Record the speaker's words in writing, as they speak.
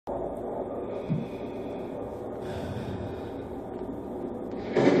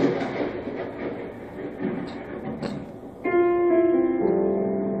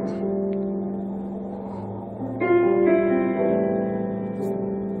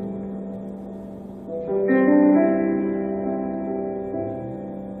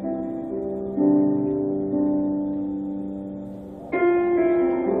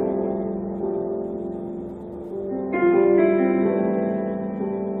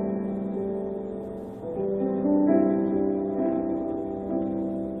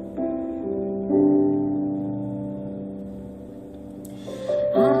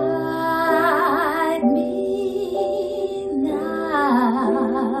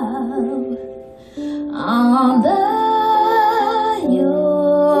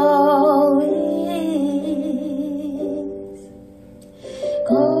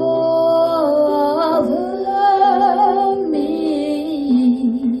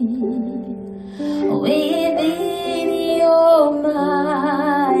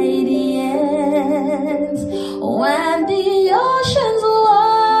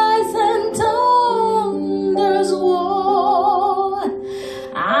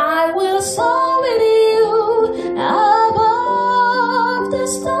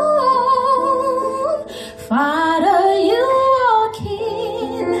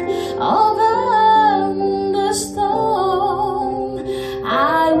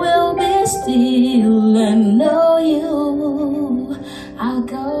still and know you are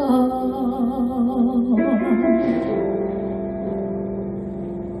God.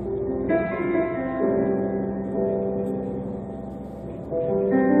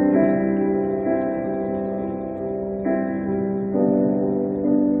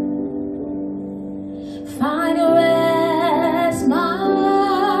 Find rest,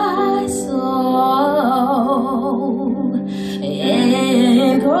 my soul,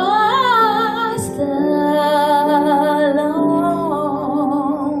 in Christ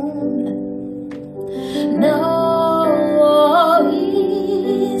alone. Know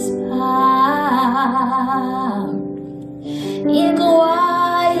His power in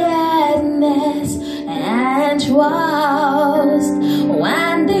quietness and trust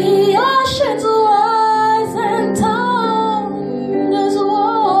when the oceans rise and thunders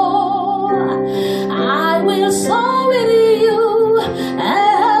roar. I will soar with you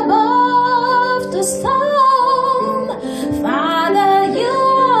above the storm. Father, you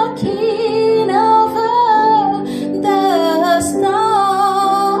are king over the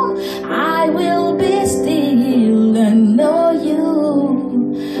storm. I will be still and know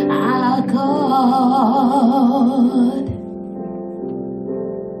you are God.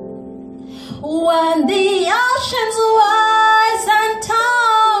 When the oceans rise and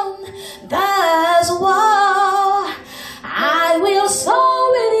thunders roar, I will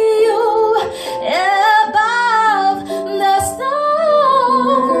soar with you above the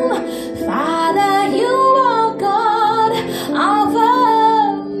storm. Father, you are God over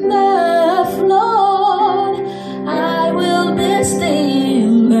the flood. I will be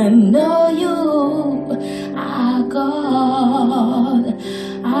still and know you are God.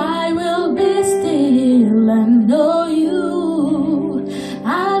 I will be still and know you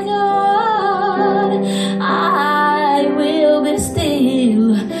are God. I will be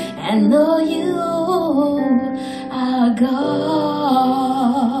still and know you are God.